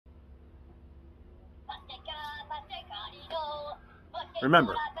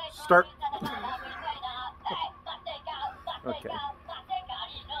Remember, start. Okay.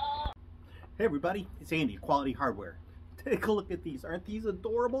 Hey everybody, it's Andy, Quality Hardware. Take a look at these. Aren't these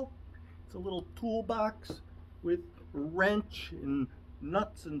adorable? It's a little toolbox with a wrench and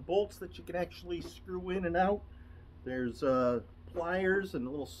nuts and bolts that you can actually screw in and out. There's pliers and a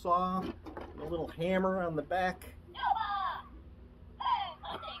little saw and a little hammer on the back.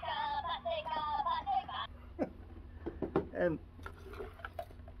 And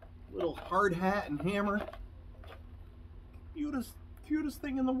little hard hat and hammer. Cutest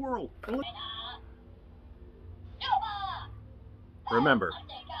thing in the world. Remember,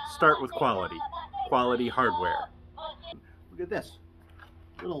 start with quality. Quality hardware. Look at this.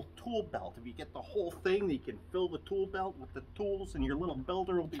 Little tool belt. If you get the whole thing, you can fill the tool belt with the tools and your little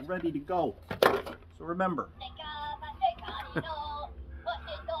builder will be ready to go. So remember.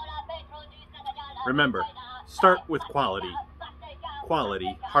 Remember, start with quality.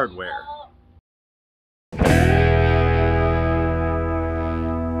 Quality hardware.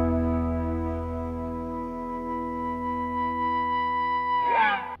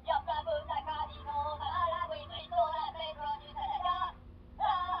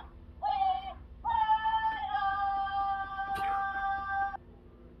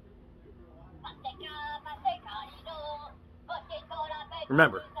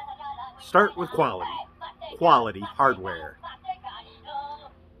 Remember, start with quality. Quality hardware.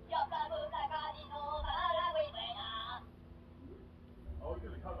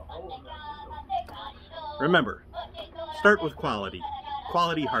 Remember, start with quality.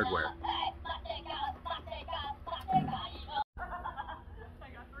 Quality hardware.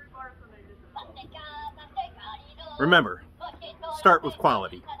 Remember, start with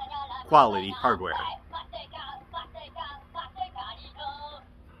quality. Quality hardware.